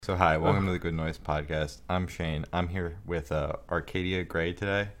So hi, welcome to the Good Noise Podcast. I'm Shane. I'm here with Arcadia Gray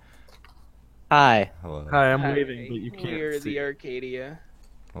today. Hi. Hello. Hi, I'm Hi, waving, but you can't we're see. the Arcadia.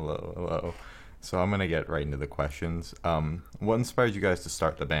 Hello. So I'm gonna get right into the questions. What inspired you guys to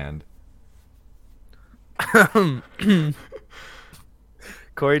start the band?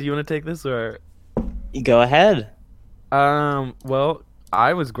 Corey, do you want to take this or? You go ahead. Well,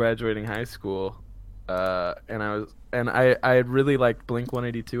 I was graduating high school, and I had really liked Blink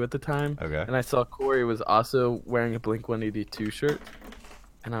 182 at the time. Okay. And I saw Corey was also wearing a Blink 182 shirt,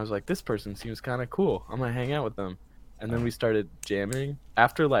 and I was like, this person seems kind of cool. I'm gonna hang out with them. And then we started jamming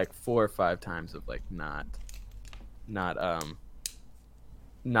after like 4 or 5 times of like not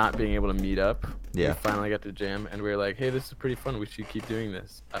being able to meet up. Yeah. We finally got to jam, and we were like, hey, this is pretty fun. We should keep doing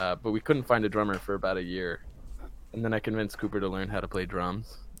this. But we couldn't find a drummer for about a year. And then I convinced Cooper to learn how to play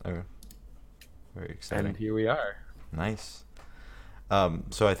drums. Okay. Very exciting. And here we are. Nice.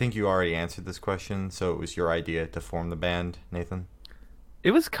 So I think you already answered this question. So it was your idea to form the band, Nathan? It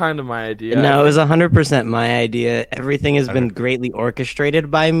was kind of my idea. No, it was 100% my idea. Everything has been greatly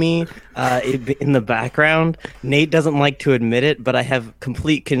orchestrated by me in the background. Nate doesn't like to admit it, but I have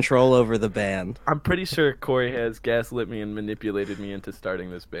complete control over the band. I'm pretty sure Corey has gaslit me and manipulated me into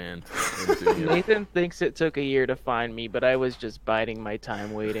starting this band. and doing it. Nathan thinks it took a year to find me, but I was just biding my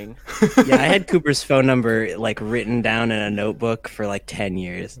time waiting. Yeah, I had Cooper's phone number like written down in a notebook for like 10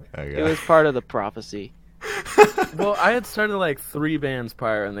 years. Okay. It was part of the prophecy. Well, I had started like 3 bands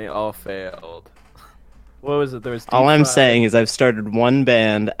prior, and they all failed. What was it? There was All I'm D5. saying is I've started one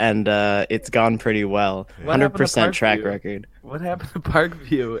band and it's gone pretty well. What happened to 100% track Parkview? record. What happened to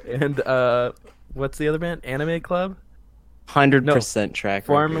Parkview? And what's the other band? Anime Club, 100% track record.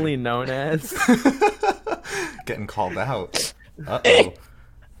 formerly known as. Getting called out. Uh-oh.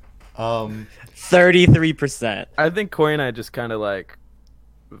 33%. I think Corey and I just kind of like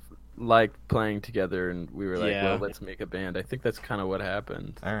playing together, and we were like, Yeah. well, let's make a band. I think that's kind of what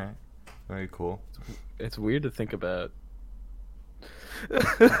happened. All right. Very cool. It's weird to think about.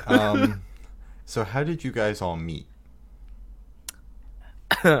 So how did you guys all meet?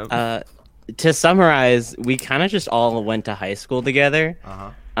 To summarize, we kind of just all went to high school together.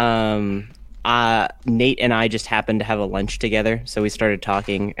 Nate and I just happened to have a lunch together, so we started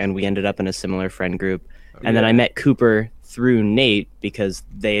talking, and we ended up in a similar friend group. And then I met Cooper through Nate because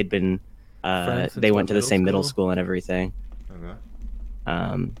they had been, Friends they since went to the middle same middle school? school and everything. Okay.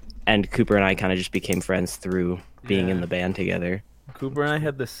 And Cooper and I kind of just became friends through being in Yeah. the band together. Cooper and I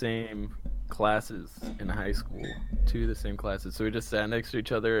had the same classes in high school, 2 of the same classes. So we just sat next to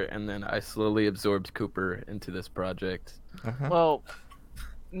each other, and then I slowly absorbed Cooper into this project. Okay. Well,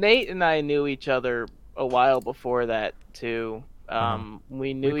 Nate and I knew each other a while before that, too.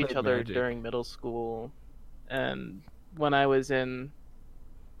 We knew We each played other Magic. during middle school. And when I was in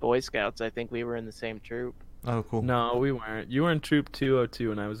Boy Scouts, I think we were in the same troop. Oh, cool. No, we weren't. You were in Troop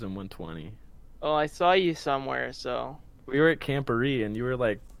 202, and I was in 120. Oh, I saw you somewhere, so... We were at Camporee, and you were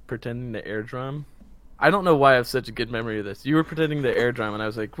like pretending to air drum. I don't know why I have such a good memory of this. You were pretending to air drum, and I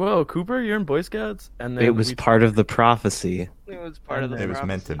was like, "Whoa, Cooper, you're in Boy Scouts!" And then It was part of the prophecy. It was part of the It was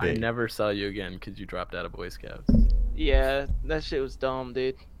meant to prophecy. be. I never saw you again because you dropped out of Boy Scouts. Yeah, that shit was dumb,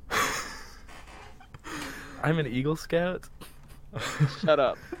 dude. I'm an Eagle Scout. Shut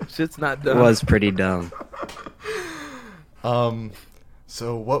up. Shit's not It done. was pretty dumb.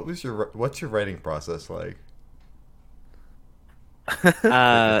 So what's your writing process like?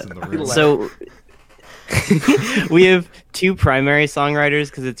 Uh, It's in the real so we have 2 primary songwriters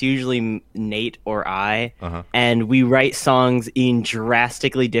because it's usually Nate or I, Uh-huh. and we write songs in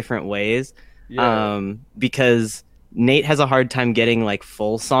drastically different ways. Yeah. Because Nate has a hard time getting like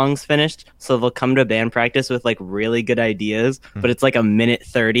full songs finished, so they'll come to band practice with like really good ideas, but it's like a minute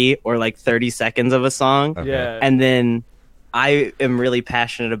 30 or like 30 seconds of a song. Okay. Yeah. And then I am really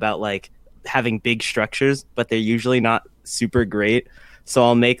passionate about like having big structures, but they're usually not super great. So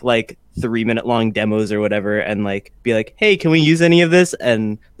I'll make like 3-minute long demos or whatever and like be like, hey, can we use any of this?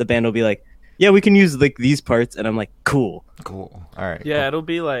 And the band will be like, yeah, we can use like these parts. And I'm like, cool. Cool. All right. Yeah, it'll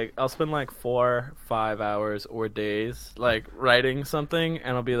be like I'll spend like 4, 5 hours or days like writing something,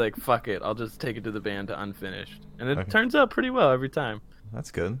 and I'll be like, "Fuck it, I'll just take it to the band to unfinished," and it Okay. turns out pretty well every time. That's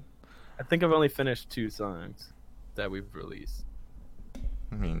good. I think I've only finished 2 songs that we've released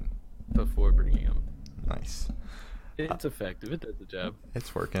I mean, before bringing them. nice. It's effective. It does the job.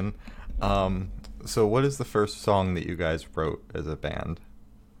 It's working. So what is the first song that you guys wrote as a band?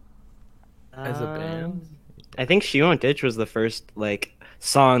 As a band, I think She Won't Ditch was the first like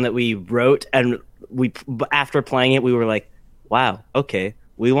song that we wrote, and after playing it, we were like, wow, okay,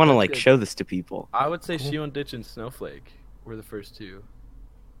 we want to That's like good. show this to people. I would say She Won't Ditch and Snowflake were the first 2.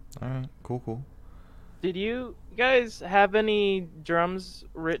 All right. Cool. Did you guys have any drums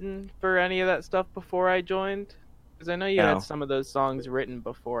written for any of that stuff before I joined? Because I know you No. had some of those songs written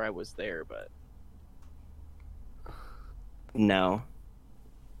before I was there, but No.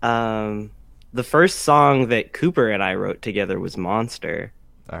 The first song that Cooper and I wrote together was Monster,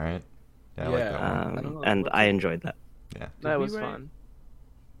 All right. Yeah, I like that one. I don't know, and what's I it- enjoyed that. Yeah. that we was write- fun.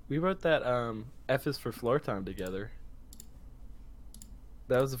 We wrote that F is for Floor Time together.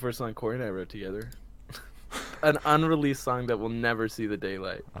 That was the first song Corey and I wrote together. An unreleased song that will never see the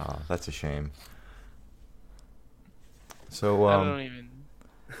daylight. Oh, that's a shame. So I don't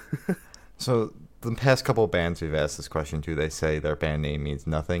even. So the past couple of bands we've asked this question to, they say their band name means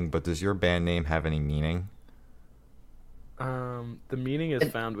nothing, but does your band name have any meaning? The meaning is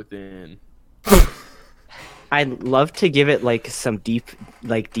found within. I'd love to give it like some deep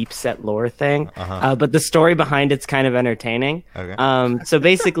set lore thing, Uh-huh. but the story behind it's kind of entertaining. Okay. So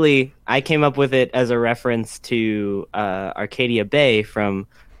basically, I came up with it as a reference to Arcadia Bay from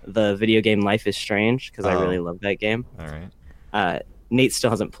the video game Life is Strange, because I Oh. really love that game. All right. Nate still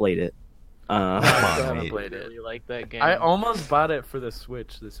hasn't played it. Come I on, still haven't mate. played it. Really like that game. I almost bought it for the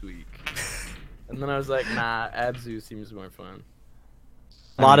Switch this week. And then I was like, nah, Abzu seems more fun.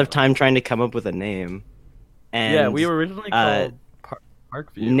 A lot of time trying to come up with a name. And yeah, we were originally called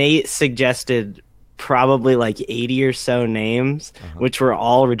Parkview. Nate suggested probably like 80 or so names, which were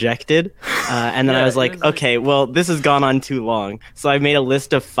all rejected. And then I Yeah, was it like, was like- okay, well, this has gone on too long. So I made a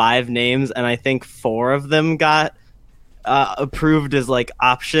list of 5 names, and I think 4 of them got approved as like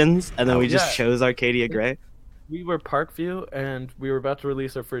options, and then we just Yeah. chose Arcadia Gray. We were Parkview, and we were about to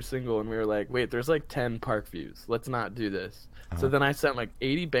release our first single, and we were like, wait, there's like 10 Parkviews. Let's not do this. So then I sent like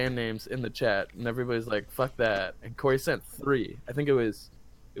 80 band names in the chat, and everybody's like, fuck that. And Corey sent 3. I think it was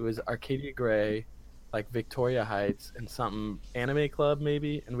Arcadia Gray, like Victoria Heights, and something Anime Club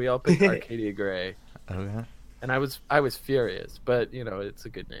maybe, and we all picked Arcadia Gray. Okay. And I was furious, but you know, it's a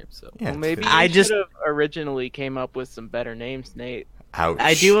good name, so. Yeah. Well, it's maybe good. I you just- should have originally came up with some better names, Nate. Ouch.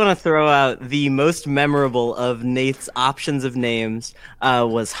 I do want to throw out the most memorable of Nate's options of names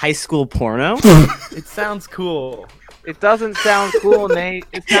was high school porno. It sounds cool. It doesn't sound cool, Nate.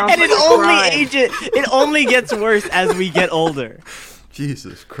 It sounds And like it a only crime. it only gets worse as we get older.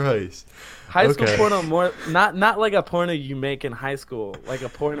 Jesus Christ. High school Okay. porno more not like a porno you make in high school, like a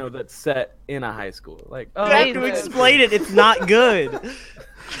porno that's set in a high school. Like oh, You have to okay. explain it. It's not good.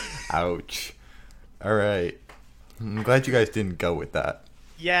 Ouch. All right. I'm glad you guys didn't go with that.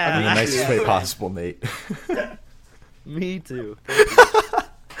 Yeah. In the nicest way possible, Nate. Me too.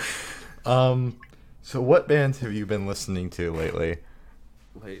 So what bands have you been listening to lately?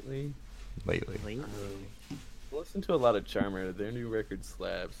 Lately, listen to a lot of Charmer. Their new record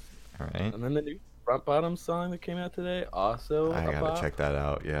slaps, All right. and then the new Front Bottom song that came out today also. I a gotta bop. check that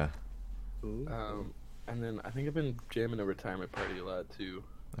out. Yeah. And then I think I've been jamming a retirement party a lot too.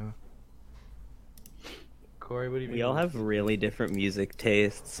 Oh. Corey, what do you? We all have really different music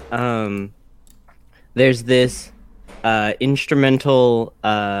tastes. There's this instrumental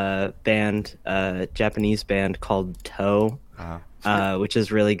band, Japanese band called Toe, which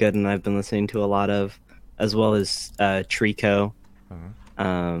is really good, and I've been listening to a lot of, as well as Trico,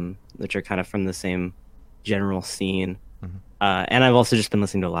 which are kind of from the same general scene. And I've also just been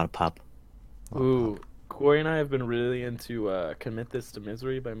listening to a lot of pop. Ooh, Corey and I have been really into "Commit This to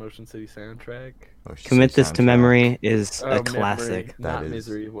Misery" by Motion City Soundtrack. Oh, shit, Commit This to soundtrack. Memory is Oh, a Memory, classic. not That is-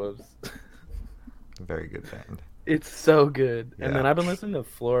 Misery was. Very good band. It's so good. And Yeah. then I've been listening to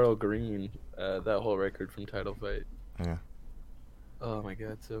Floral Green, that whole record from Title Fight. Yeah. Oh my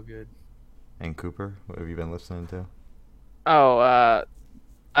god, so good. And Cooper, what have you been listening to? Oh,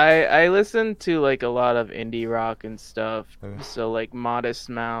 I listen to like a lot of indie rock and stuff. Okay. So like Modest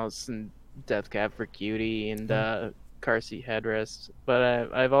Mouse and Death Cab for Cutie and Car Seat Headrest.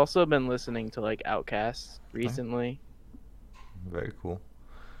 But I've also been listening to like Outkast recently. Very cool.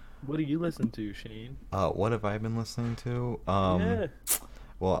 What do you listen to, Shane? What have I been listening to? Yeah.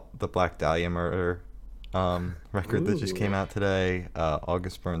 Well, the Black Dahlia Murder record that just came out today,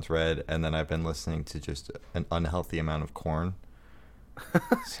 August Burns Red, and then I've been listening to just an unhealthy amount of Korn.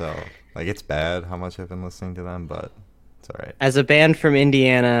 So, like, it's bad how much I've been listening to them, but it's all right. As a band from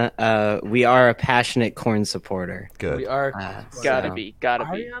Indiana, we are a passionate Korn supporter. Good. We are. Gotta So- be.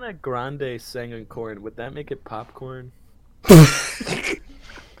 Ariana Grande sang in Corn. Would that make it popcorn?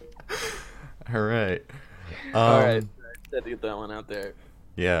 All right. All right. Had to get that one out there.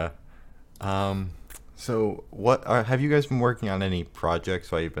 Yeah. So, have you guys been working on any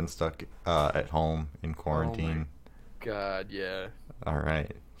projects while you've been stuck at home in quarantine? God, yeah. All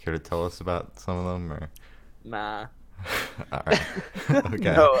right. Care to tell us about some of them, or? Nah. All right.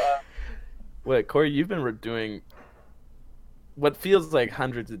 Okay. No, wait, Corey, you've been doing what feels like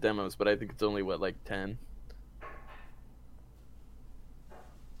hundreds of demos, but I think it's only like 10.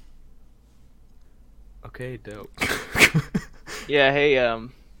 Okay, dope. Yeah,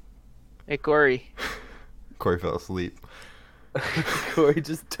 hey Corey. Corey fell asleep. Corey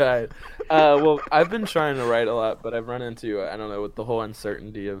just died. Well, I've been trying to write a lot, but I've run into, I don't know, with the whole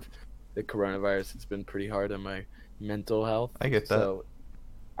uncertainty of the coronavirus, it's been pretty hard on my mental health. I get that. So,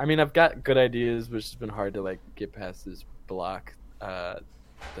 I mean, I've got good ideas, but it's just been hard to like get past this block that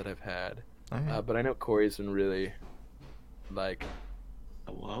I've had. All right. But I know Corey's been really like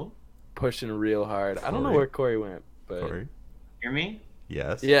Hello? pushing real hard. I don't know Corey? where Corey went, but Corey? Hear me?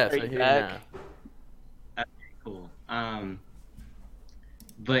 Yes. yes, Are I you hear you back? now. Cool.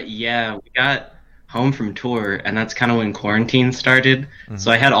 But yeah, we got home from tour, and that's kind of when quarantine started. So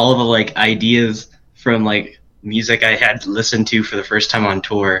I had all of the like ideas from like music I had listened to for the first time on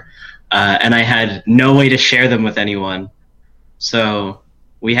tour, and I had no way to share them with anyone. So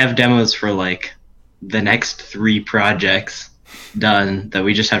we have demos for like the next 3 projects done that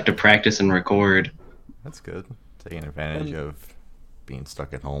we just have to practice and record. That's good. Taking advantage of being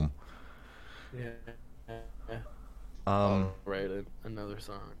stuck at home. Yeah. Um, Write another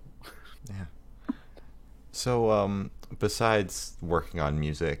song. yeah. So, besides working on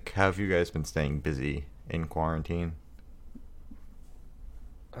music, how have you guys been staying busy in quarantine?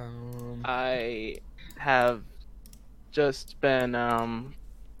 I have just been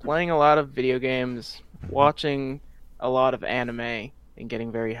playing a lot of video games, watching a lot of anime, and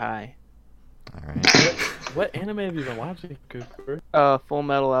getting very high. All right. What anime have you been watching, Cooper? Full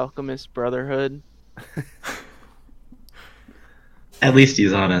Metal Alchemist Brotherhood. At least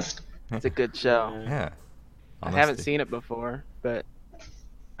he's honest. It's a good show. Yeah. I haven't Honesty. seen it before, but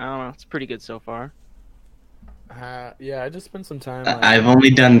I don't know. It's pretty good so far. Yeah, I just spent some time. I've only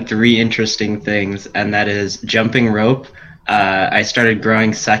done 3 interesting things, and that is jumping rope. I started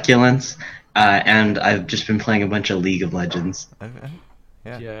growing succulents, and I've just been playing a bunch of League of Legends.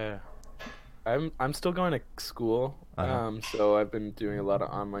 Yeah. Yeah. I'm still going to school, so I've been doing a lot of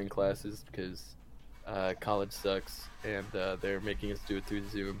online classes because college sucks, and they're making us do it through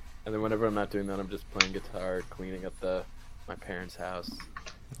Zoom. And then whenever I'm not doing that, I'm just playing guitar, cleaning up my parents' house.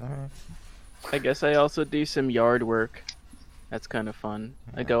 All right. I guess I also do some yard work. That's kind of fun.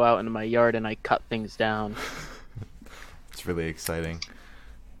 I go out into my yard and I cut things down. It's really exciting.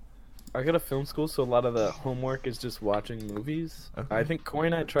 I go to film school, so a lot of the homework is just watching movies. Okay. I think Corey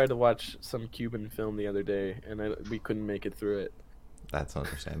and I tried to watch some Cuban film the other day, and we couldn't make it through it. That's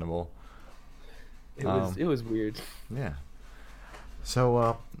understandable. It was weird. Yeah.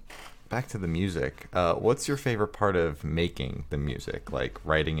 So, back to the music. What's your favorite part of making the music? Like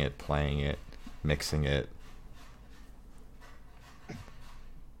writing it, playing it, mixing it?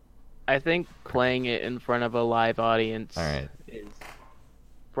 I think playing it in front of a live audience All right. is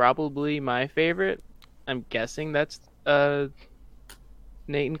probably my favorite. I'm guessing that's Nate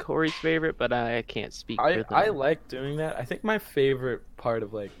and Corey's favorite, but I can't speak for them. I like doing that. I think my favorite part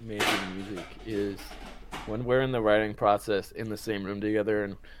of like making music is when we're in the writing process in the same room together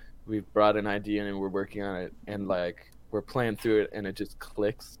and we've brought an idea and we're working on it and like we're playing through it and it just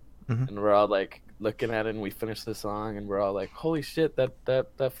clicks and we're all like looking at it and we finish the song and we're all like, holy shit,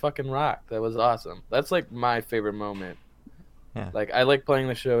 that fucking rocked. That was awesome. That's like my favorite moment. Yeah. Like I like playing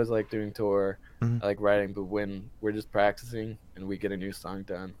the shows, I like doing tour, Mhm. I like writing, but when we're just practicing and we get a new song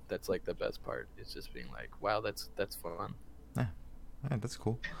done, that's like the best part. It's just being like, wow, that's fun. Yeah, that's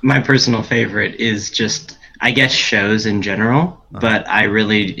cool. My personal favorite is just, I guess, shows in general, but I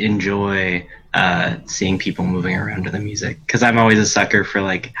really enjoy seeing people moving around to the music because I'm always a sucker for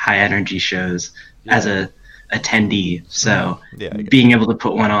like high energy shows as a attendee. So Yeah, I get being able to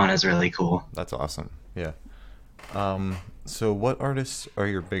put one on is really cool. That's awesome. Yeah. So what artists are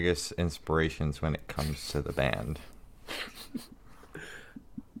your biggest inspirations when it comes to the band?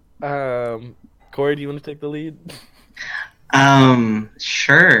 Corey, do you want to take the lead?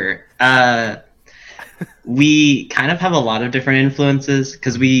 Sure. We kind of have a lot of different influences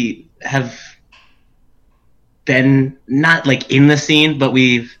because we have been not like in the scene, but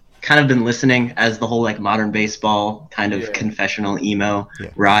we've kind of been listening as the whole like modern baseball kind of confessional emo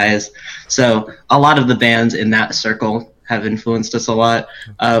rise. So a lot of the bands in that circle have influenced us a lot.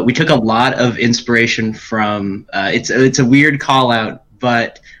 We took a lot of inspiration from it's a weird call out,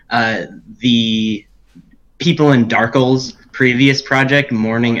 but the people in Darkle's previous project,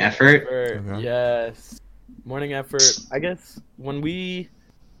 Morning Effort. Okay. Yes. Morning Effort. I guess when we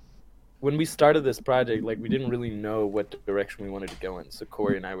when we started this project, like we didn't really know what direction we wanted to go in. So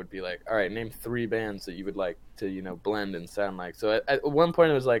Corey and I would be like, all right, name 3 bands that you would like to, you know, blend and sound like. So at one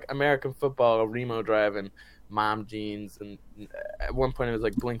point it was like American Football, Remo Drive, and Mom Jeans, and at one point it was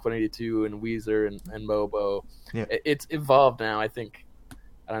like Blink-182 and Weezer and Mobo. Yeah. It's evolved now. I think,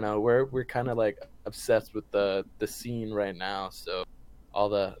 I don't know, we're kind of like obsessed with the scene right now. So all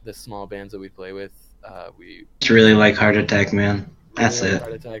the small bands that we play with, we Just really like Heart Attack, man. That's really like it.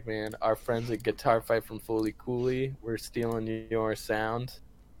 Heart Attack, man. Our friends at Guitar Fight from Fully Cooley, we're stealing your sound,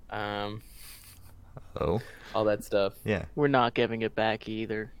 Oh, all that stuff. yeah, We're not giving it back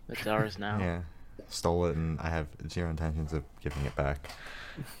either. It's ours now. yeah. Stole it, and I have zero intentions of giving it back.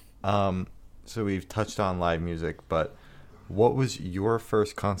 So we've touched on live music, but what was your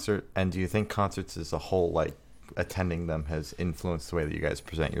first concert, and do you think concerts as a whole, like attending them, has influenced the way that you guys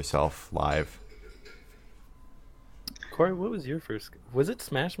present yourself live? Corey, what was your first? Was it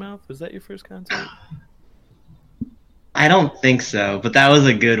Smash Mouth? Was that your first concert? I don't think so, but that was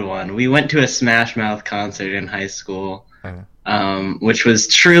a good one. We went to a Smash Mouth concert in high school, which was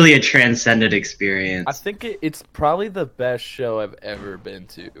truly a transcendent experience. I think it's probably the best show I've ever been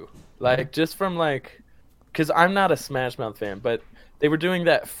to. Like, just from like, because I'm not a Smash Mouth fan, but they were doing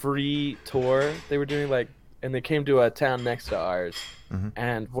that free tour. They were doing like, and they came to a town next to ours,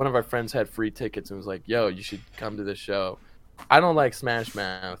 and one of our friends had free tickets and was like, "Yo, you should come to this show." I don't like Smash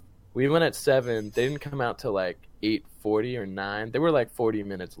Mouth. We went at 7. They didn't come out till like 8:40 or 9. They were like 40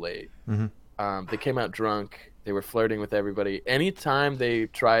 minutes late. They came out drunk. They were flirting with everybody. Anytime they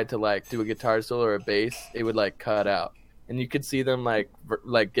tried to like do a guitar solo or a bass, it would like cut out, and you could see them like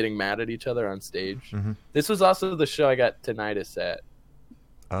getting mad at each other on stage. This was also the show I got tinnitus at.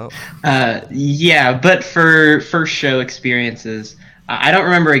 Oh, Yeah, but for first show experiences, I don't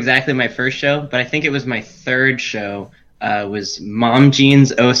remember exactly my first show, but I think it was my third show. Was Mom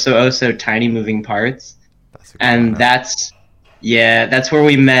Jeans Oh So Tiny Moving Parts, that's a good and lineup. that's where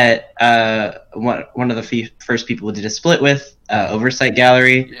we met one of the first people we did a split with, Oversight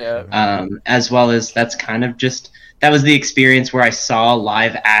Gallery. Yeah. As well as that was the experience where I saw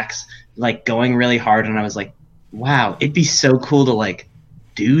live acts like going really hard, and I was like, wow, it'd be so cool to like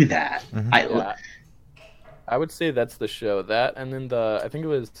do that. Yeah. I would say that's the show. That, and then I think it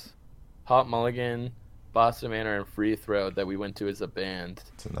was Hot Mulligan, Boston Manor, and Free Throw that we went to as a band.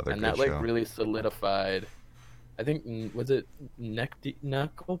 It's another And good that like show. really solidified. I think, was it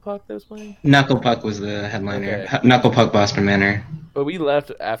Knuckle Puck that was playing? Knuckle Puck was the headliner. Okay. Knuckle Puck Boston Manor. But we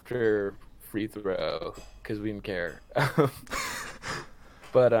left after Free Throw because we didn't care.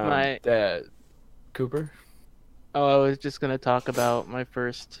 But Cooper. Oh, I was just gonna talk about my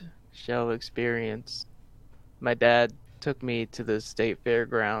first show experience. My dad took me to the state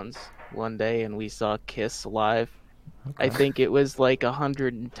fairgrounds one day, and we saw Kiss live. I think it was like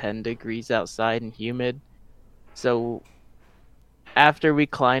 110 degrees outside and humid. So after we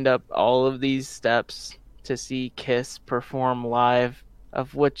climbed up all of these steps to see Kiss perform live,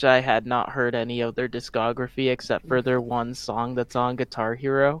 of which I had not heard any of their discography except for their one song that's on Guitar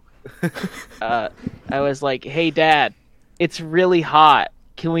Hero, I was like, "Hey, Dad, it's really hot.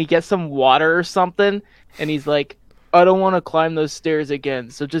 Can we get some water or something?" And he's like, "I don't want to climb those stairs again,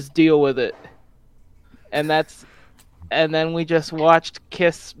 so just deal with it." And then we just watched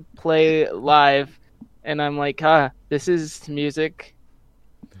Kiss play live, and I'm like, this is music.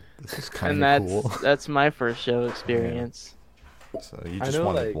 This is And kind of cool. that's my first show experience. So you I just know,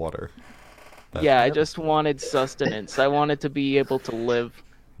 wanted like- water. Yeah, I just wanted sustenance. I wanted to be able to live,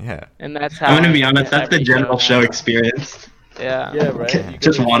 Yeah. and that's how. I'm gonna be I honest, that's the every general show now. experience. Yeah. Yeah, right. You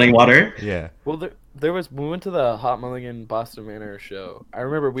Just go- wanting water. Yeah. Well, we went to the Hot Mulligan Boston Manor show. I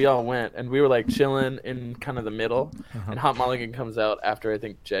remember we all went, and we were like chilling in kind of the middle, and Hot Mulligan comes out after I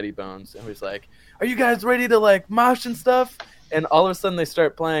think Jetty Bones, and was like, "Are you guys ready to like mosh and stuff?" And all of a sudden they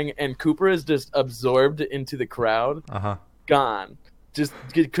start playing, and Cooper is just absorbed into the crowd, gone. Just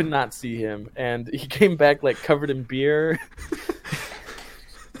could not see him, and he came back like covered in beer.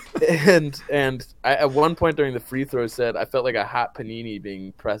 And I, at one point during the free throw set, I felt like a hot panini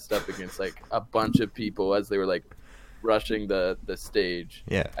being pressed up against like a bunch of people as they were like rushing the stage.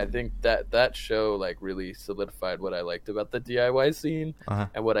 Yeah. I think that show like really solidified what I liked about the DIY scene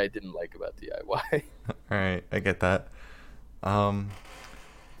and what I didn't like about DIY. All right, I get that.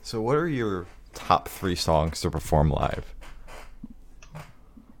 So what are your top 3 songs to perform live?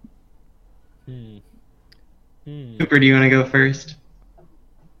 Cooper, do you want to go first?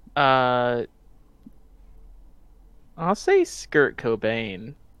 I'll say Skirt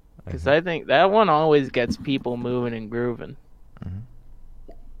Cobain, because I think that one always gets people moving and grooving.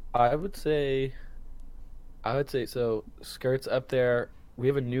 I would say so. Skirt's up there. We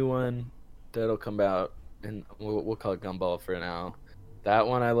have a new one that'll come out, and we'll call it Gumball for now. That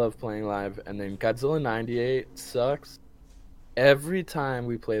one I love playing live, and then Godzilla '98 sucks. Every time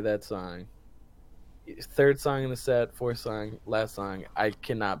we play that song, third song in the set, fourth song, last song, I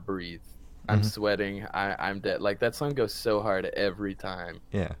cannot breathe. I'm sweating. I'm dead. Like, that song goes so hard every time.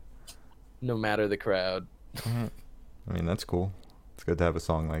 Yeah. No matter the crowd. I mean, that's cool. It's good to have a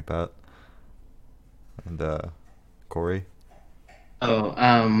song like that. And Corey?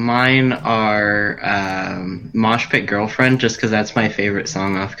 Mine are Mosh Pit Girlfriend, just because that's my favorite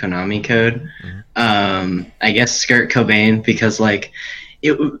song off Konami Code. I guess Skirt Cobain, because like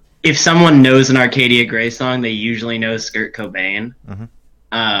if someone knows an Arcadia Grey song, they usually know Skirt Cobain.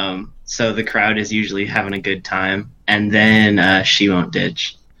 So the crowd is usually having a good time. And then She Won't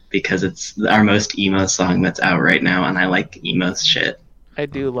Ditch, because it's our most emo song that's out right now, and I like emo shit. I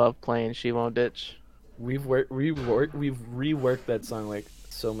do love playing She Won't Ditch. We've reworked that song like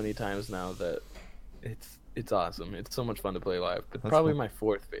so many times now that it's awesome. It's so much fun to play live. But That's probably cool. my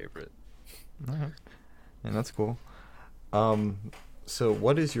fourth favorite. Alright. Yeah, that's cool. So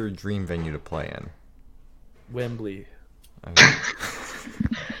what is your dream venue to play in? Wembley. Okay.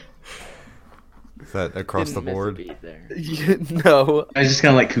 Is that across Didn't the miss a board? beat there. No. I was just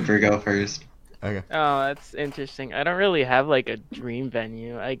gonna let Cooper go first. Okay. Oh, that's interesting. I don't really have like a dream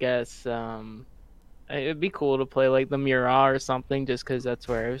venue. I guess it'd be cool to play like the Murat or something, just because that's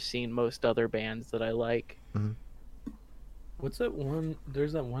where I've seen most other bands that I like. What's that one?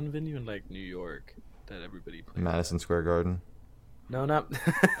 There's that one venue in like New York that everybody plays. Madison Square Garden. No, not.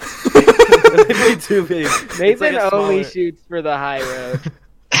 Way too big. Nathan It's like a only smaller- shoots for the high road.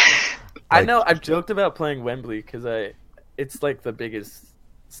 I know. I've joked about playing Wembley because it's like the biggest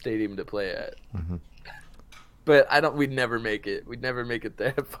stadium to play at. But we'd never make it. We'd never make it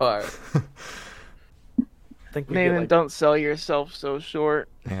that far. I think we Nathan, don't sell yourself so short.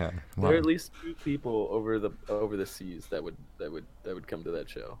 Yeah. There are at least 2 people over the seas that would come to that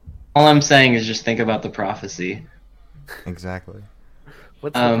show. All I'm saying is just think about the prophecy. Exactly.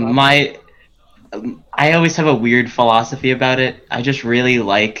 What's the problem? I always have a weird philosophy about it. I just really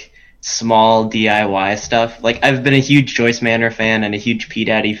like small DIY stuff. Like, I've been a huge Joyce Manor fan and a huge P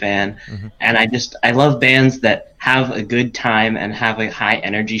Daddy fan, and I love bands that have a good time and have a high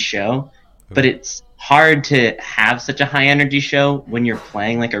energy show. But it's hard to have such a high energy show when you're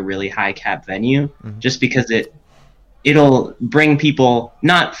playing like a really high cap venue, just because it'll bring people,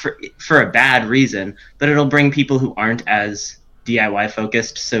 not for a bad reason, but it'll bring people who aren't as DIY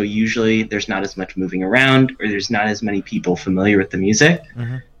focused. So usually there's not as much moving around, or there's not as many people familiar with the music.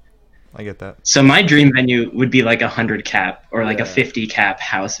 I get that. So my dream venue would be like 100 cap or like a Yeah. 50 cap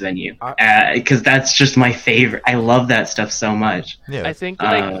house venue, because that's just my favorite. I love that stuff so much. Yeah. I think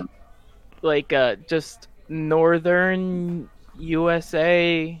Um, just northern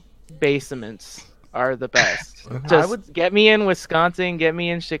USA basements are the best. Okay. Just get me in Wisconsin, get me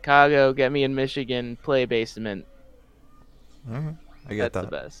in Chicago, get me in Michigan, play basement. Alright. I get That's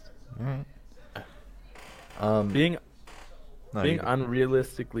that. the best. Alright. being No, being you-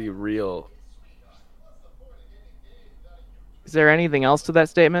 unrealistically real. Is there anything else to that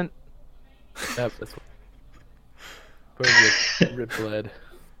statement? That's probably rip blood.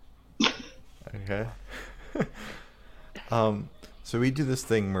 Okay. So we do this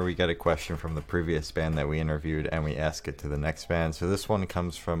thing where we get a question from the previous band that we interviewed and we ask it to the next band. So this one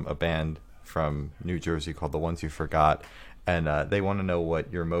comes from a band from New Jersey called The Ones You Forgot, and they want to know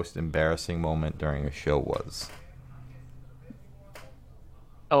what your most embarrassing moment during a show was.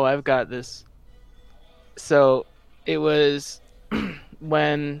 Oh, I've got this. So it was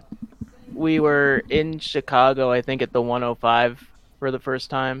when we were in Chicago, I think at the 105 for the first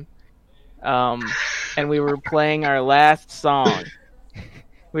time. And we were playing our last song.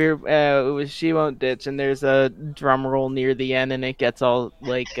 It was She Won't Ditch, and there's a drum roll near the end, and it gets all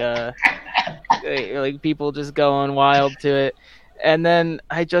like people just going wild to it. And then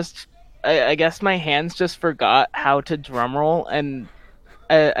I guess my hands just forgot how to drum roll, and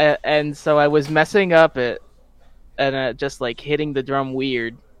so I was messing up it, and just like hitting the drum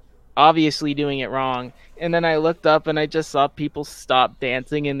weird, obviously doing it wrong. And then I looked up and I just saw people stop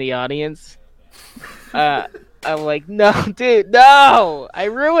dancing in the audience. I'm like, no, dude, no! I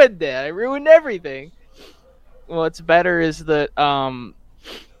ruined it. I ruined everything. What's better is that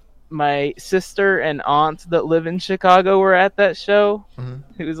my sister and aunt that live in Chicago were at that show.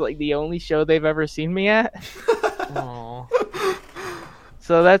 It was like the only show they've ever seen me at. Aww.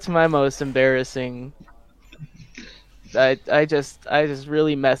 So that's my most embarrassing. I just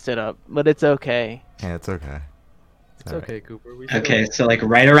really messed it up, but it's okay. Yeah, it's okay. It's All okay, Cooper. Okay, so like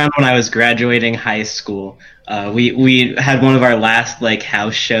right around when I was graduating high school, we had one of our last like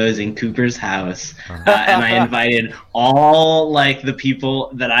house shows in Cooper's house, and I invited all like the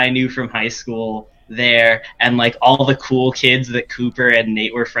people that I knew from high school there, and like all the cool kids that Cooper and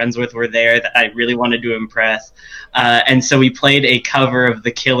Nate were friends with were there that I really wanted to impress, and so we played a cover of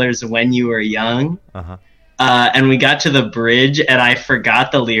The Killers' "When You Were Young." And we got to the bridge, and I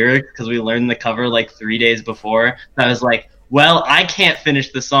forgot the lyrics because we learned the cover like 3 days before. And I was like, well, I can't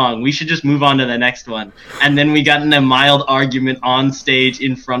finish the song. We should just move on to the next one. And then we got in a mild argument on stage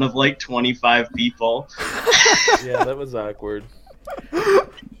in front of like 25 people. Yeah, that was awkward.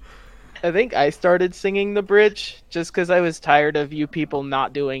 I think I started singing the bridge just because I was tired of you people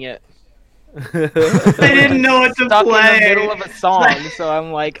not doing it. I didn't know what to Stuck play. in the middle of a song, so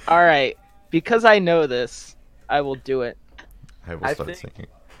I'm like, all right, because I know this, I will do it. I will start singing.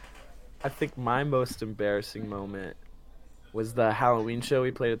 I think my most embarrassing moment was the Halloween show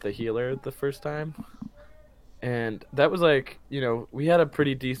we played at the Healer the first time. And that was like, you know, we had a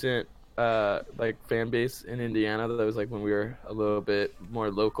pretty decent like fan base in Indiana. That was like when we were a little bit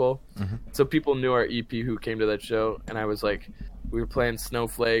more local. So people knew our EP who came to that show, and I was like, we were playing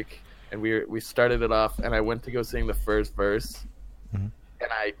Snowflake, and we started it off, and I went to go sing the first verse, and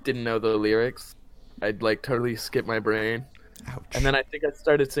I didn't know the lyrics. I'd like totally skipped my brain. Ouch. And then I think I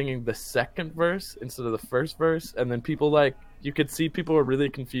started singing the second verse instead of the first verse, and then people like, you could see people were really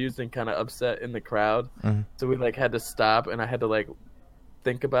confused and kind of upset in the crowd. So we like had to stop, and I had to like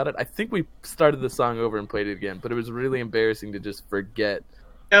think about it. I think we started the song over and played it again, but it was really embarrassing to just forget.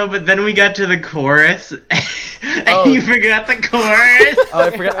 No, but then we got to the chorus, and you forgot the chorus. Oh,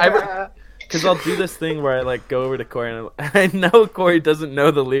 I forgot. Because I'll do this thing where I like go over to Corey, and I know Corey doesn't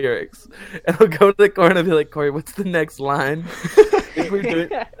know the lyrics, and I'll go to the Corey and I'll be like, Corey, what's the next line? We're doing...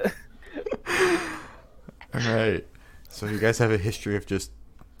 All right. So you guys have a history of just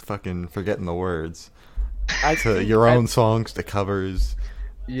fucking forgetting the words to your own songs, to covers.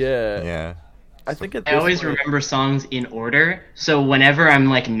 Yeah. Yeah. I think at I this always point... remember songs in order, so whenever I'm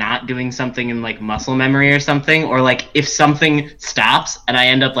like not doing something in like muscle memory or something, or like if something stops and I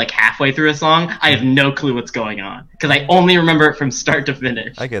end up like halfway through a song, I have no clue what's going on because I only remember it from start to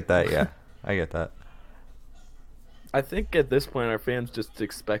finish. I get that. Yeah, I get that. I think at this point our fans just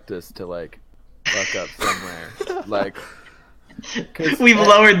expect us to like fuck up somewhere. Like, we've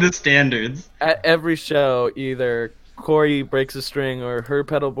lowered the standards. At every show, either Corey breaks a string, or her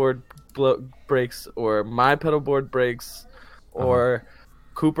pedal board breaks, or my pedal board breaks, or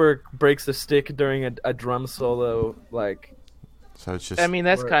Cooper breaks a stick during a drum solo. Like, so it's just. I mean,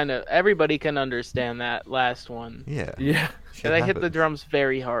 that's kind of, everybody can understand that last one. Yeah. And I hit the drums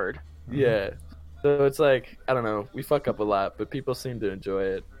very hard. Yeah. So it's like, I don't know, we fuck up a lot, but people seem to enjoy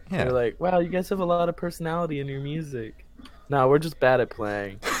it. Yeah. They're like, wow, you guys have a lot of personality in your music. No, we're just bad at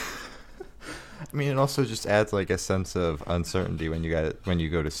playing. I mean, it also just adds like a sense of uncertainty when you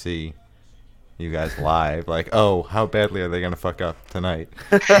go to see you guys live. Like, oh, how badly are they gonna fuck up tonight?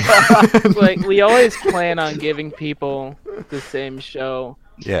 Like, we always plan on giving people the same show,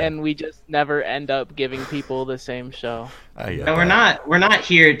 and we just never end up giving people the same show. No, we're not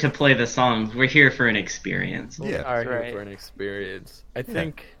here to play the songs. We're here for an experience. We are here for an experience. I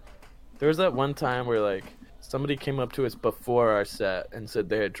think there was that one time where like somebody came up to us before our set and said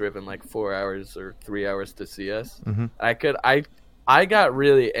they had driven like 4 hours or 3 hours to see us. I got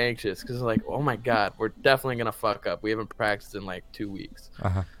really anxious because like, oh my god, we're definitely gonna fuck up. We haven't practiced in like 2 weeks,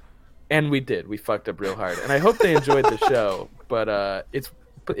 and we did. We fucked up real hard, and I hope they enjoyed the show. But it's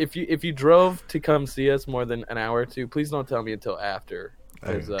if you drove to come see us more than an hour or two, please don't tell me until after,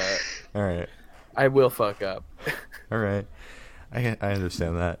 because all right, I will fuck up. All right, I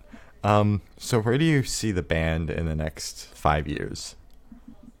understand that. So where do you see the band in the next 5 years?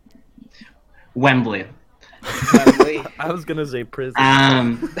 Wembley. I was gonna say prison.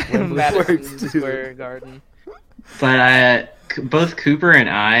 Madison Square Garden. But both Cooper and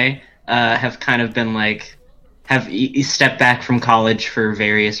I have kind of been like have stepped back from college for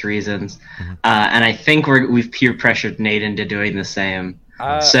various reasons, and I think we've peer pressured Nate into doing the same.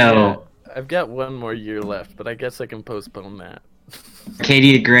 So yeah, I've got 1 more year left, but I guess I can postpone that.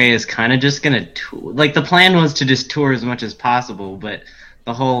 Arcadia Gray is kind of just gonna tour. Like, the plan was to just tour as much as possible, but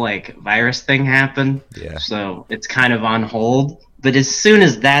the whole like virus thing happened, so it's kind of on hold. But as soon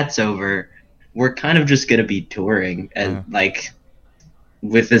as that's over, we're kind of just gonna be touring and like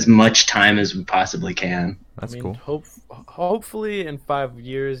with as much time as we possibly can. That's cool. Hopefully in 5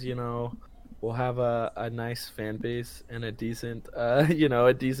 years, you know, we'll have a nice fan base and a decent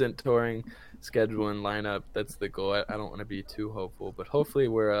a decent touring schedule and lineup. That's the goal. I don't want to be too hopeful, but hopefully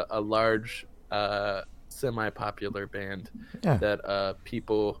we're a large semi-popular band Yeah. that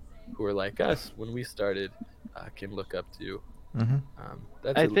people who are like us when we started can look up to. Mm-hmm.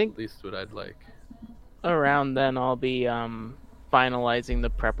 That's I at think- least what I'd like. Around then, I'll be finalizing the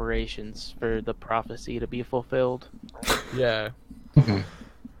preparations for the prophecy to be fulfilled. Yeah. Mhm.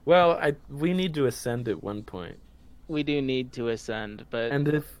 Well, we need to ascend at one point. We do need to ascend, but And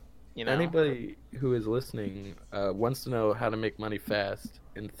if you know, anybody who is listening wants to know how to make money fast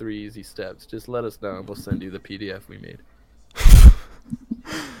in 3 easy steps, just let us know and we'll send you the PDF we made.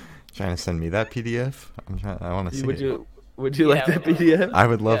 Trying to send me that PDF? I want to see it. Would you like Yeah. that PDF? I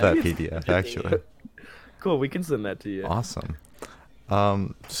would love Yeah. that PDF, actually. Cool, we can send that to you. Awesome.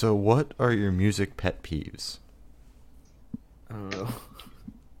 So what are your music pet peeves? I don't know.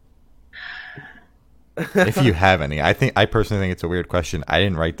 If you have any. I personally think it's a weird question. I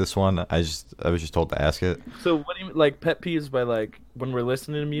didn't write this one. I was just told to ask it. So what do you like pet peeves by like when we're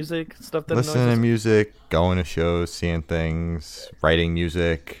listening to music, stuff that Listening annoys to us? music, going to shows, seeing things, writing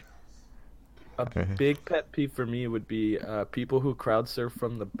music. A big pet peeve for me would be people who crowd surf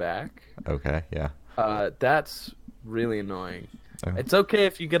from the back. Okay, yeah. That's really annoying. Okay. It's okay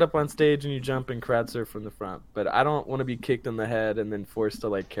if you get up on stage and you jump and crowd surf from the front, but I don't want to be kicked in the head and then forced to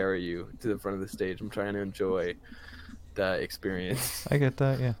like carry you to the front of the stage. I'm trying to enjoy the experience. I get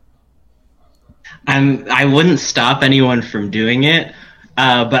that, yeah. I wouldn't stop anyone from doing it,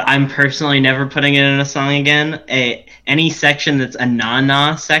 but I'm personally never putting it in a song again. Any section that's a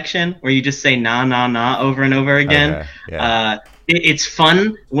na-na section, where you just say na-na-na over and over again, Okay, yeah. it's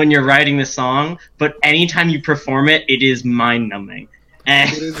fun when you're writing the song, but anytime you perform it, it is mind-numbing.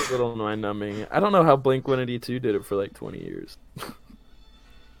 It is a little mind-numbing. I don't know how Blink-182 did it for like 20 years.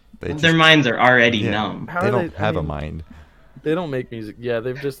 They Their minds are already yeah, numb. How they are don't they- have I a mean- mind. They don't make music. Yeah,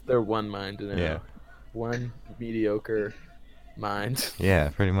 they're one mind. You know? Yeah. One mediocre mind. Yeah,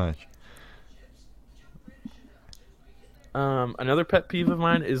 pretty much. Another pet peeve of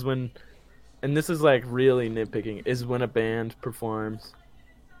mine is when, and this is like really nitpicking, is when a band performs,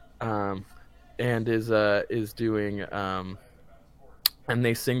 and is doing and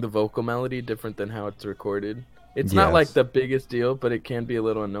they sing the vocal melody different than how it's recorded. It's not like Yes. the biggest deal, but it can be a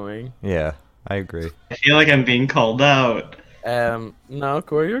little annoying. Yeah, I agree. I feel like I'm being called out. No,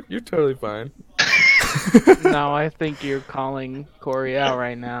 Corey, you're totally fine. no, I think you're calling Corey out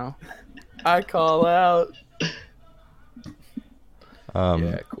right now. I call out. Um,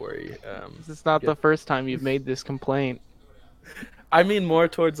 Yeah, Corey. This is not Yeah. the first time you've made this complaint. I mean more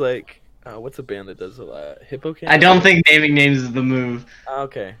towards like, what's a band that does a lot? Hippocamp? I don't think naming names is the move.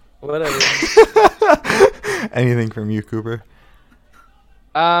 Okay, whatever. Anything from you, Cooper?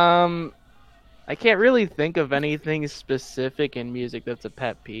 I can't really think of anything specific in music that's a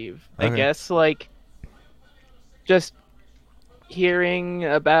pet peeve. I Okay. guess like just hearing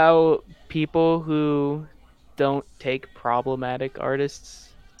about people who don't take problematic artists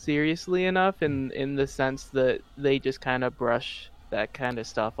seriously enough in the sense that they just kind of brush that kind of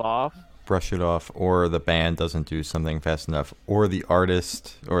stuff off. Brush it off, or the band doesn't do something fast enough, or the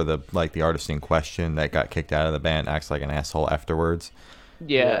artist, or the artist in question that got kicked out of the band acts like an asshole afterwards.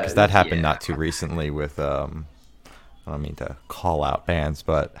 Yeah. Because that happened Yeah. not too recently with I don't mean to call out bands,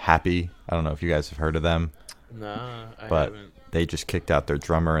 but Happy. I don't know if you guys have heard of them, Nah, I but haven't. they just kicked out their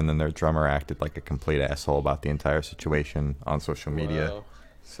drummer, and then their drummer acted like a complete asshole about the entire situation on social media. Wow.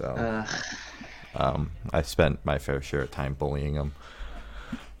 So I spent my fair share of time bullying them.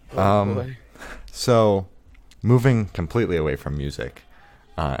 Oh, boy. So, moving completely away from music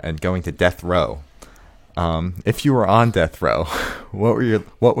and going to death row. If you were on death row,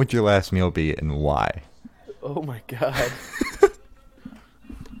 what would your last meal be and why? Oh my god.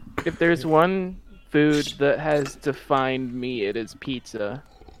 If there's one food that has defined me, it is pizza.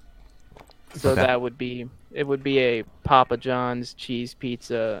 So Okay. that would be a Papa John's cheese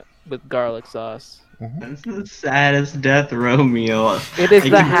pizza with garlic sauce. That's the saddest death row meal. It is I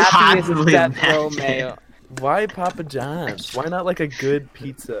the can happiest possibly death row imagine. meal. Why Papa John's? Why not like a good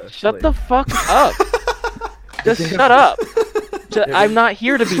pizza? Shut Like, the fuck up. Just shut up. I'm not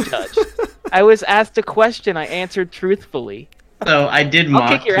here to be judged. I was asked a question. I answered truthfully. So I did I'll mock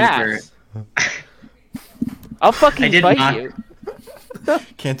kick your Cooper. ass. I'll fucking I did fight not- you.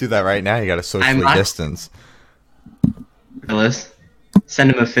 Can't do that right now. You got to socially not- distance. Phyllis, send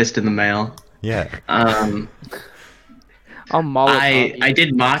him a fist in the mail. Yeah. Um, I'll Molotov you. I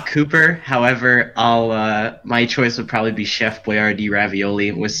did mock Cooper. However, my choice would probably be Chef Boyardee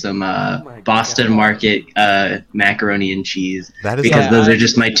ravioli with some my Boston God. Market macaroni and cheese, That is because not, those are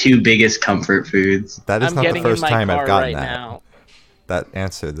just my two biggest comfort foods. that is I'm not the getting first in my time car I've gotten right that. now. That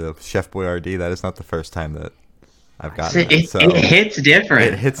answer, the Chef Boyardee, that is not the first time that I've gotten It, that. So it hits different.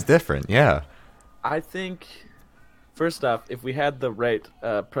 it hits different, yeah. I think, first off, if we had the right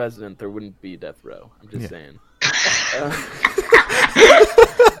president, there wouldn't be death row. I'm just saying.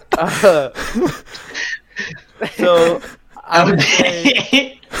 So I would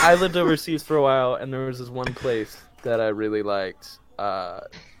say I lived overseas for a while, and there was this one place that I really liked,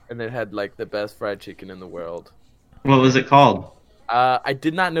 and it had like the best fried chicken in the world. What was it called? I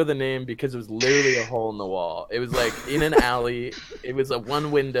did not know the name because it was literally a hole in the wall. It was like in an alley. It was a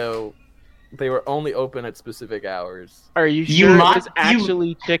one window. They were only open at specific hours. Are you sure it was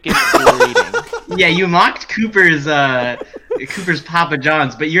actually chicken you were eating? Yeah, you mocked Cooper's Papa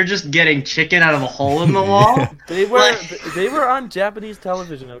John's, but you're just getting chicken out of a hole in the wall. They were on Japanese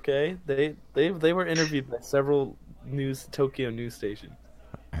television. Okay, they were interviewed by several Tokyo news stations.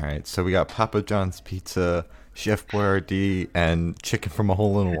 All right, so we got Papa John's Pizza, Chef Boyardee, and chicken from a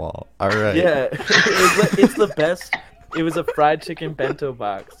hole in a wall. All right. Yeah, it's the best. It was a fried chicken bento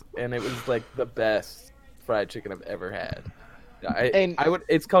box, and it was like the best fried chicken I've ever had.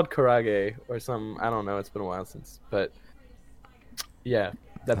 It's called karage or some. I don't know. It's been a while since, but yeah,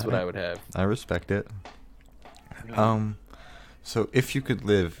 that's what I would have. I respect it. So if you could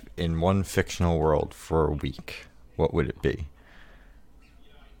live in one fictional world for a week, what would it be?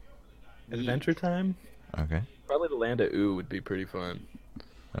 Adventure Time? Okay. Probably the Land of Ooh would be pretty fun.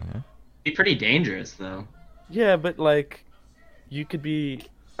 Okay. Be pretty dangerous though. Yeah, but like, you could be.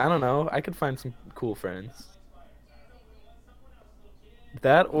 I don't know. I could find some cool friends.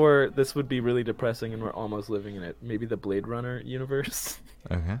 That or this would be really depressing, and we're almost living in it. Maybe the Blade Runner universe.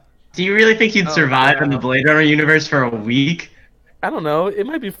 Okay. Do you really think you'd survive in the Blade Runner universe for a week? I don't know. It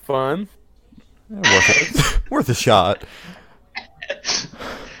might be fun. Yeah, worth a shot.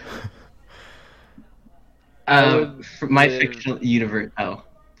 For my fictional universe. Oh,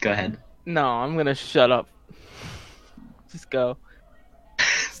 go ahead. No, I'm gonna shut up. Just go.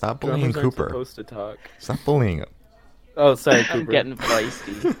 Stop bullying Drummers aren't Cooper. supposed to talk. Stop bullying him. Oh, sorry, I'm Cooper. getting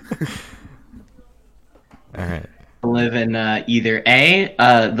feisty. All right. Live in either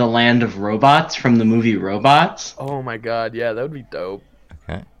the land of robots from the movie Robots. Oh my god, yeah, that would be dope.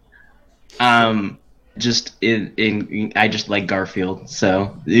 Okay. Just I just like Garfield,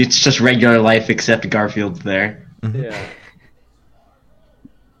 so it's just regular life except Garfield's there. Yeah.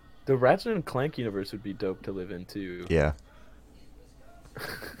 The Ratchet and Clank universe would be dope to live in too. Yeah.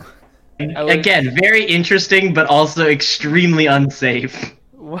 Again, very interesting, but also extremely unsafe.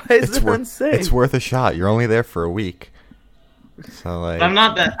 Why is it unsafe? It's worth a shot. You're only there for a week. So like I'm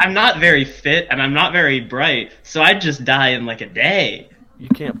not very fit and I'm not very bright, so I'd just die in like a day. You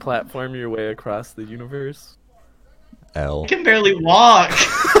can't platform your way across the universe. L. I can barely walk.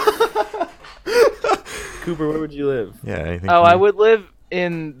 Cooper, where would you live? Yeah. Anything I would live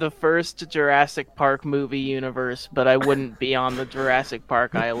in the first Jurassic Park movie universe, but I wouldn't be on the Jurassic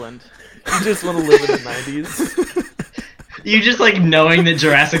Park island. You just want to live in the 90s? You just like knowing that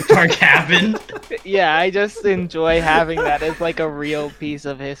Jurassic Park happened. Yeah, I just enjoy having that as like a real piece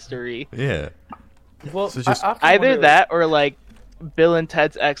of history. Yeah. Well, So just- Either that or like Bill and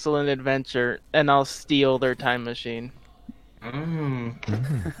Ted's Excellent Adventure, and I'll steal their time machine.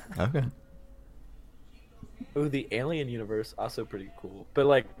 Okay. Oh, the Alien universe also pretty cool, but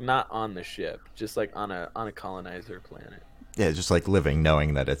like not on the ship, just like on a colonizer planet. Yeah, just like living,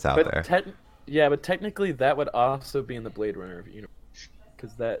 knowing that it's out there. But technically that would also be in the Blade Runner universe,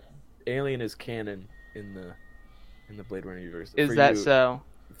 because that Alien is canon in the Blade Runner universe. Is that so?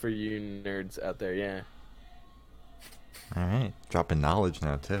 For you nerds out there, yeah. All right, dropping knowledge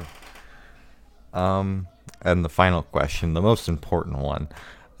now too. And the final question, the most important one,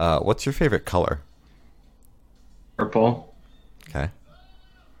 what's your favorite color? Purple. Okay.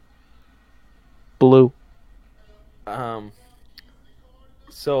 Blue.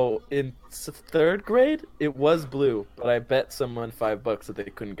 So in third grade, it was blue, but I bet someone $5 that they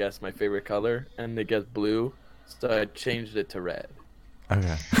couldn't guess my favorite color, and they guessed blue, so I changed it to red.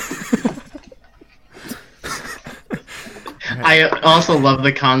 Okay. I also love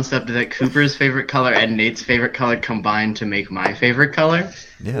the concept that Cooper's favorite color and Nate's favorite color combined to make my favorite color.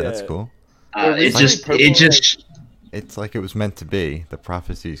 Yeah, that's cool. It's like it was meant to be. The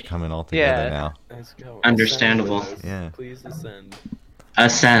prophecy's coming all together now. Let's go. Understandable. Ascend, Yeah. Please ascend.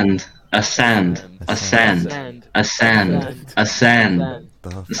 Ascend. Ascend. Ascend. Ascend. Ascend.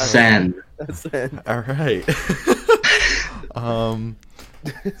 Ascend. Ascend. All right.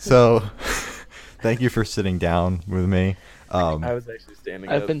 So, thank you for sitting down with me. I was actually standing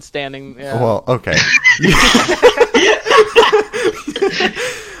up. I've been standing. Yeah. Well, okay.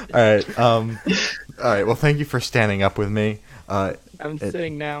 All right. All right. Well, thank you for standing up with me. I'm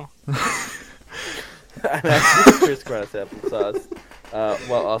sitting now. I'm actually crisscross applesauce.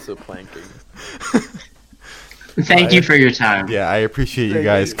 while also planking. Thank you for your time. Yeah, I appreciate you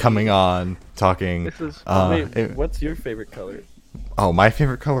guys coming on, talking. This is it- what's your favorite color? Oh, my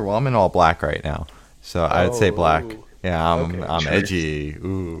favorite color? Well, I'm in all black right now, so I'd say black. Oh, Yeah, I'm okay. edgy.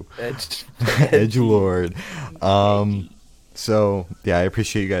 Ooh, Edge. edgelord. So yeah, I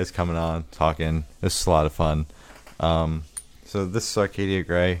appreciate you guys coming on, talking. This is a lot of fun. So this is Arcadia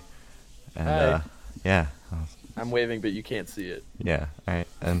Gray, and Hi. yeah, I'm waving, but you can't see it. yeah. All right,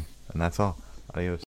 and that's all. Adios.